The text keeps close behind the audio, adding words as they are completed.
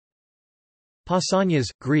Pausanias,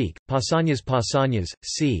 Greek, Pausanias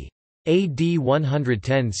c. AD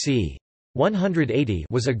 110 c. 180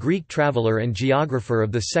 was a Greek traveller and geographer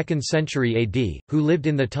of the 2nd century AD, who lived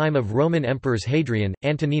in the time of Roman emperors Hadrian,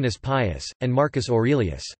 Antoninus Pius, and Marcus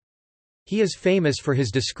Aurelius. He is famous for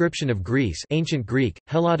his description of Greece, Ancient Greek,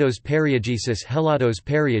 Hellados Periegesis,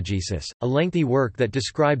 a lengthy work that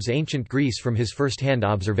describes ancient Greece from his first-hand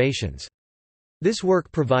observations. This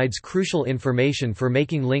work provides crucial information for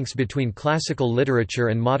making links between classical literature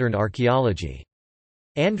and modern archaeology.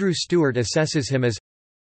 Andrew Stewart assesses him as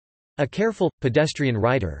a careful, pedestrian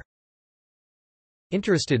writer,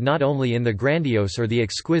 interested not only in the grandiose or the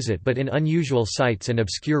exquisite but in unusual sights and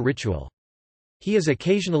obscure ritual. He is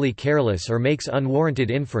occasionally careless or makes unwarranted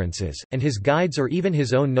inferences, and his guides or even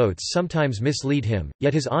his own notes sometimes mislead him,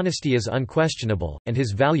 yet his honesty is unquestionable, and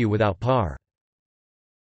his value without par.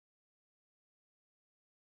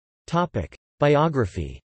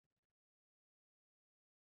 Biography.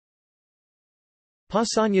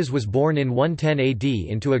 Pausanias was born in 110 AD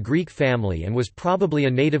into a Greek family and was probably a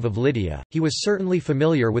native of Lydia. He was certainly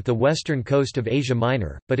familiar with the western coast of Asia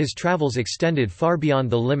Minor, but his travels extended far beyond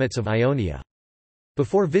the limits of Ionia.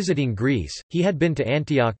 Before visiting Greece, he had been to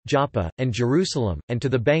Antioch, Joppa, and Jerusalem, and to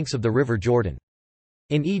the banks of the river Jordan.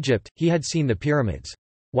 In Egypt, he had seen the pyramids.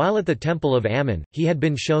 While at the temple of Ammon, he had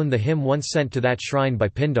been shown the hymn once sent to that shrine by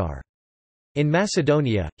Pindar. In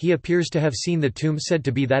Macedonia, he appears to have seen the tomb said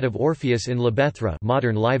to be that of Orpheus in Libethra,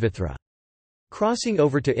 modern Livethra. Crossing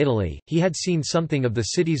over to Italy, he had seen something of the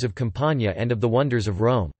cities of Campania and of the wonders of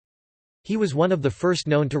Rome. He was one of the first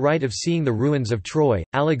known to write of seeing the ruins of Troy,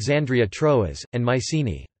 Alexandria Troas, and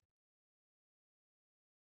Mycenae.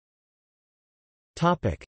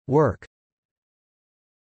 Work.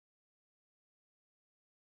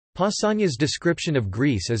 Pausanias' description of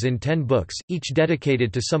Greece is in 10 books, each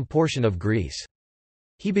dedicated to some portion of Greece.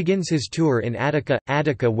 He begins his tour in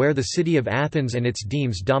Attica where the city of Athens and its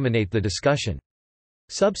demes dominate the discussion.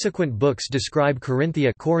 Subsequent books describe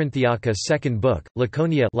Corinthia Corinthiaca 2nd book,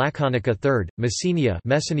 Laconia Laconica 3rd, Messenia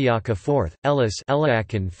Messeniaca 4th, Elis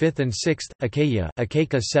Eliacan 5th and 6th, Achaia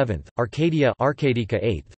Achaica 7th, Arcadia Arcadica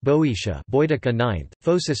 8th, Boeotia Boeotica 9th,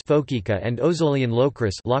 Phocis Phocica and Ozolian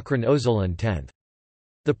Locris Locrine Ozolan 10th.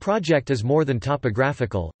 The project is more than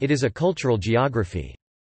topographical, it is a cultural geography.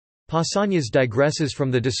 Pausanias digresses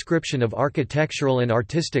from the description of architectural and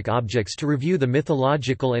artistic objects to review the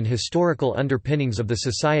mythological and historical underpinnings of the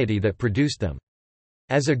society that produced them.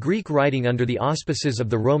 As a Greek writing under the auspices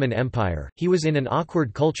of the Roman Empire, he was in an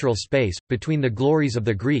awkward cultural space, between the glories of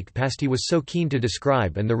the Greek past he was so keen to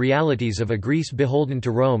describe and the realities of a Greece beholden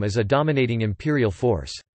to Rome as a dominating imperial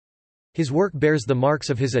force. His work bears the marks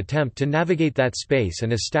of his attempt to navigate that space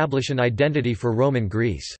and establish an identity for Roman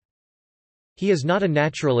Greece. He is not a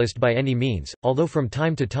naturalist by any means, although from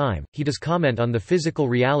time to time, he does comment on the physical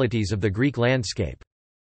realities of the Greek landscape.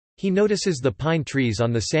 He notices the pine trees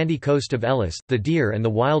on the sandy coast of Elis, the deer and the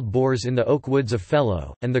wild boars in the oak woods of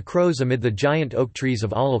Phelo, and the crows amid the giant oak trees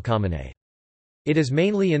of Alalkamene. It is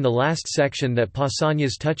mainly in the last section that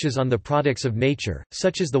Pausanias touches on the products of nature,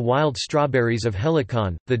 such as the wild strawberries of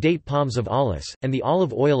Helicon, the date palms of Aulis, and the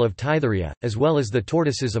olive oil of Titharia, as well as the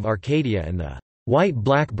tortoises of Arcadia and the white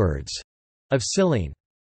blackbirds of Cyllene.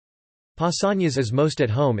 Pausanias is most at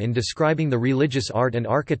home in describing the religious art and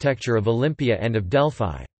architecture of Olympia and of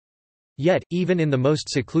Delphi. Yet, even in the most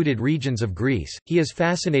secluded regions of Greece, he is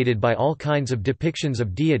fascinated by all kinds of depictions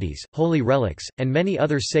of deities, holy relics, and many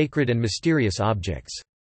other sacred and mysterious objects.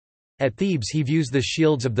 At Thebes he views the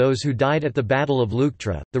shields of those who died at the Battle of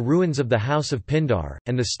Leuctra, the ruins of the house of Pindar,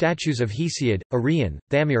 and the statues of Hesiod, Arion,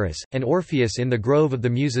 Thamyris, and Orpheus in the Grove of the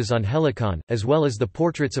Muses on Helicon, as well as the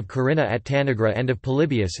portraits of Corinna at Tanagra and of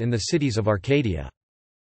Polybius in the cities of Arcadia.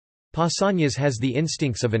 Pausanias has the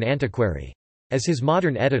instincts of an antiquary. As his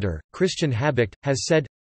modern editor, Christian Habicht, has said,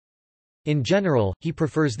 in general, he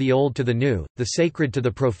prefers the old to the new, the sacred to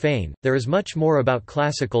the profane. There is much more about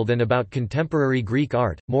classical than about contemporary Greek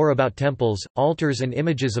art, more about temples, altars and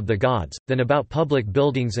images of the gods, than about public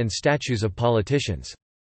buildings and statues of politicians.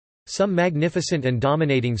 Some magnificent and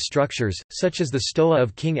dominating structures, such as the Stoa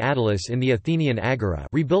of King Attalus in the Athenian Agora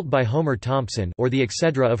rebuilt by Homer Thompson or the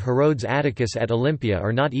Exedra of Herodes Atticus at Olympia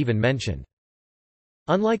are not even mentioned.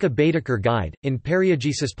 Unlike a Baedeker guide, in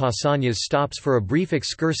Periegesis Pausanias stops for a brief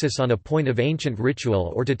excursus on a point of ancient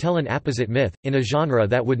ritual or to tell an apposite myth, in a genre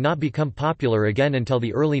that would not become popular again until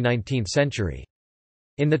the early 19th century.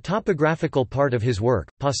 In the topographical part of his work,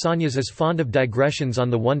 Pausanias is fond of digressions on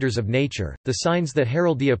the wonders of nature, the signs that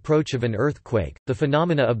herald the approach of an earthquake, the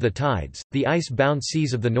phenomena of the tides, the ice-bound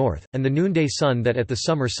seas of the north, and the noonday sun that at the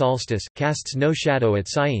summer solstice, casts no shadow at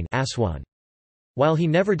Syene Aswan. While he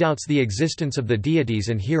never doubts the existence of the deities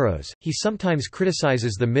and heroes, he sometimes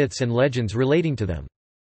criticizes the myths and legends relating to them.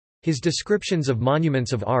 His descriptions of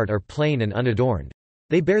monuments of art are plain and unadorned.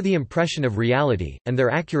 They bear the impression of reality, and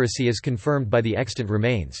their accuracy is confirmed by the extant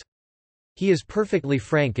remains. He is perfectly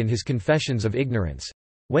frank in his confessions of ignorance.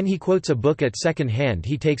 When he quotes a book at second hand,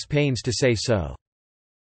 he takes pains to say so.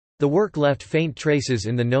 The work left faint traces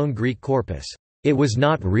in the known Greek corpus. It was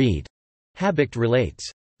not read, Habicht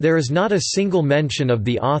relates. There is not a single mention of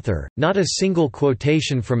the author, not a single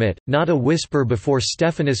quotation from it, not a whisper before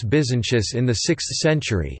Stephanus Byzantius in the 6th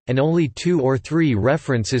century, and only 2 or 3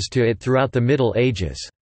 references to it throughout the Middle Ages.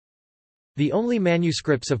 The only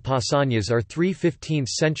manuscripts of Pausanias are 3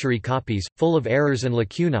 15th-century copies, full of errors and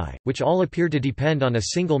lacunae, which all appear to depend on a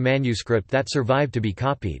single manuscript that survived to be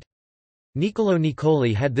copied. Niccolò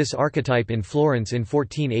Niccoli had this archetype in Florence in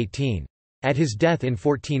 1418. At his death in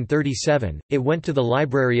 1437, it went to the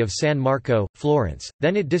Library of San Marco, Florence,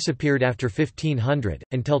 then it disappeared after 1500,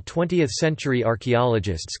 until 20th-century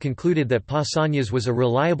archaeologists concluded that Pausanias was a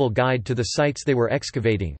reliable guide to the sites they were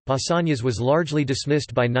excavating. Pausanias was largely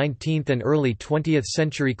dismissed by 19th and early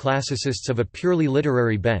 20th-century classicists of a purely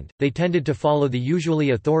literary bent. They tended to follow the usually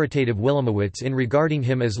authoritative Wilamowitz in regarding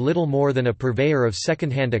him as little more than a purveyor of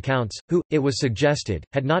second-hand accounts, who, it was suggested,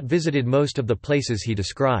 had not visited most of the places he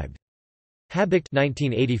described. Habicht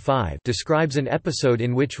 1985 describes an episode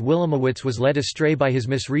in which Wilamowitz was led astray by his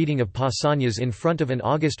misreading of Pausanias in front of an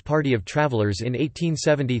august party of travelers in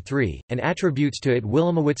 1873, and attributes to it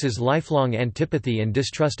Wilamowitz's lifelong antipathy and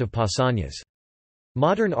distrust of Pausanias.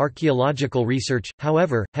 Modern archaeological research,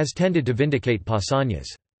 however, has tended to vindicate Pausanias.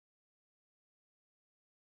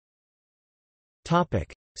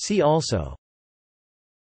 See also: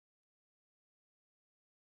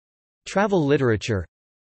 Travel literature,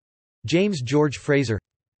 James George Fraser.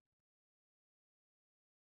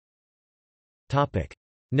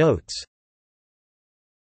 Notes.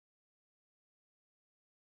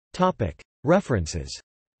 References.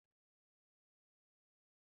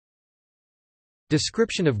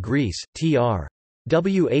 Description of Greece, Tr.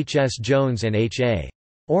 W. H. S. Jones and H. A.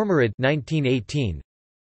 Ormerod 1918.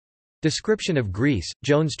 Description of Greece,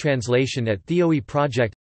 Jones translation at Theoi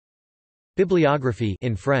Project. Bibliography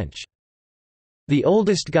in French. The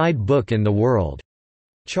Oldest Guide Book in the World.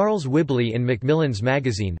 Charles Whibley in Macmillan's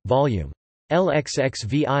Magazine, Vol.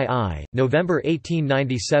 LXXVII, November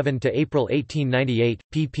 1897 to April 1898,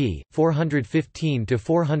 pp.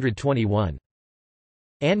 415–421.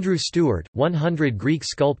 Andrew Stewart, 100 Greek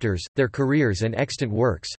Sculptors, Their Careers and Extant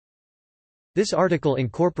Works. This article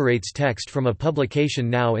incorporates text from a publication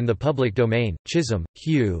now in the public domain, Chisholm,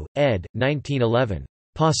 Hugh, ed. 1911.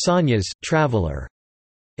 Pausanias, Traveller.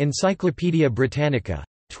 Encyclopædia Britannica.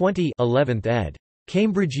 20 11th ed.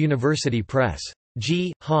 Cambridge University Press.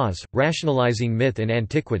 G. Hawes, Rationalizing Myth and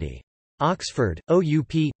Antiquity. Oxford,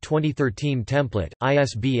 OUP, 2013 template,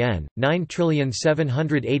 ISBN,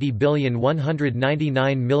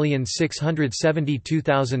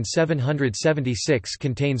 9780199672776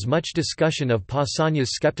 contains much discussion of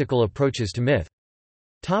Pausanias' skeptical approaches to myth.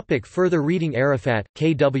 Further reading. Arafat,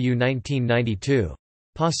 K.W. 1992.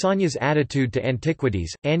 Pausanias' Attitude to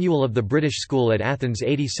Antiquities, Annual of the British School at Athens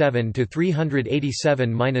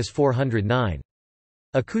 87–387–409.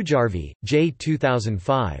 Akujarvi, J.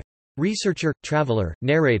 2005. Researcher, Traveller,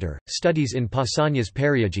 Narrator, Studies in Pausanias'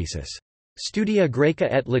 Periegesis. Studia Graeca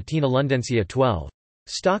et Latina Lundensia 12.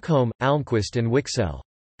 Stockholm, Almquist and Wicksell.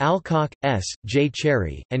 Alcock, S., J.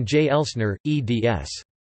 Cherry, and J. Elsner, eds.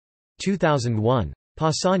 2001.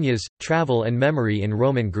 Pausanias, Travel and Memory in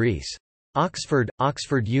Roman Greece. Oxford,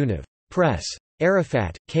 Oxford Univ. Press.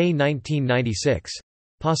 Arafat, K. 1996.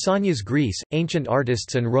 Pausanias Greece, Ancient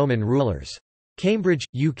Artists and Roman Rulers. Cambridge,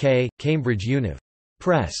 UK, Cambridge Univ.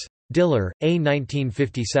 Press. Diller, A.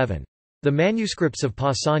 1957. The Manuscripts of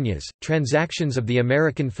Pausanias, Transactions of the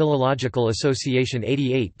American Philological Association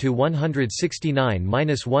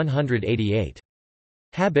 88–169–188.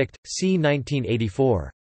 Habicht, C. 1984.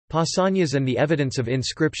 Pausanias and the Evidence of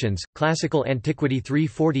Inscriptions, Classical Antiquity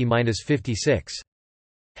 340–56.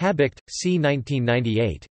 Habicht, C.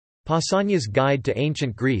 1998. Pausanias' Guide to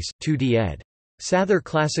Ancient Greece, 2d ed. Sather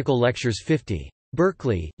Classical Lectures 50.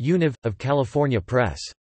 Berkeley, Univ. of California Press.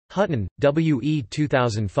 Hutton, W. E.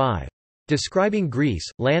 2005. Describing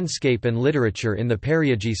Greece, Landscape and Literature in the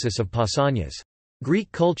Periegesis of Pausanias.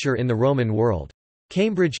 Greek Culture in the Roman World.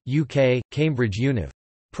 Cambridge, UK, Cambridge Univ.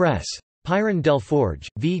 Press. Pyron Delforge,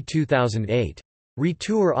 v. 2008.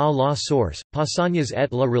 Retour à la source, Pausanias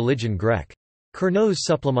et la religion grecque. Carnot's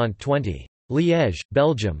Supplement 20. Liège,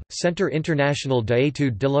 Belgium, Centre International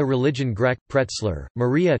d'études de la religion grecque, Pretzler,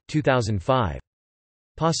 Maria, 2005.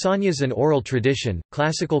 Pausanias and Oral Tradition,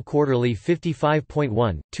 Classical Quarterly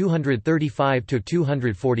 55.1,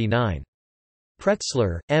 235–249.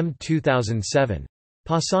 Pretzler, M. 2007.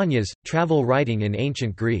 Pausanias, Travel Writing in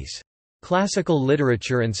Ancient Greece. Classical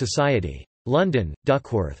Literature and Society. London,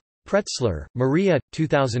 Duckworth. Pretzler, Maria,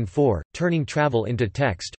 2004, Turning Travel into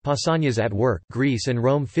Text, Pausanias at Work, Greece and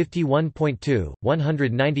Rome 51.2,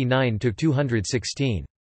 199–216.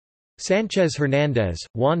 Sanchez Hernandez,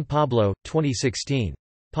 Juan Pablo, 2016.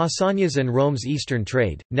 Pausanias and Rome's Eastern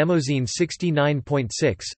Trade, Mnemosyne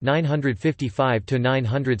 69.6,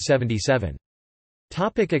 955–977.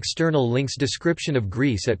 Topic: external links. Description of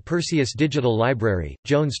Greece at Perseus Digital Library,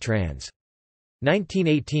 Jones Trans.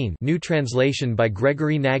 1918, new translation by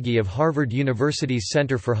Gregory Nagy of Harvard University's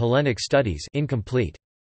Center for Hellenic Studies, incomplete.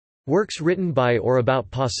 Works written by or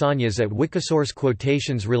about Pausanias at Wikisource.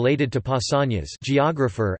 Quotations related to Pausanias,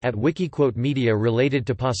 geographer at Wikiquote. Media related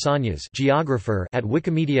to Pausanias, geographer at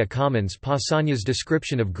Wikimedia Commons. Pausanias'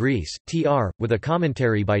 Description of Greece, tr. with a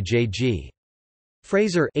commentary by J.G.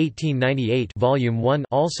 Fraser, 1898, Volume 1,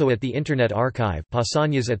 also at the Internet Archive.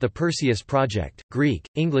 Pausanias at the Perseus Project, Greek,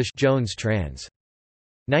 English. Jones Trans.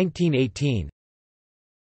 1918.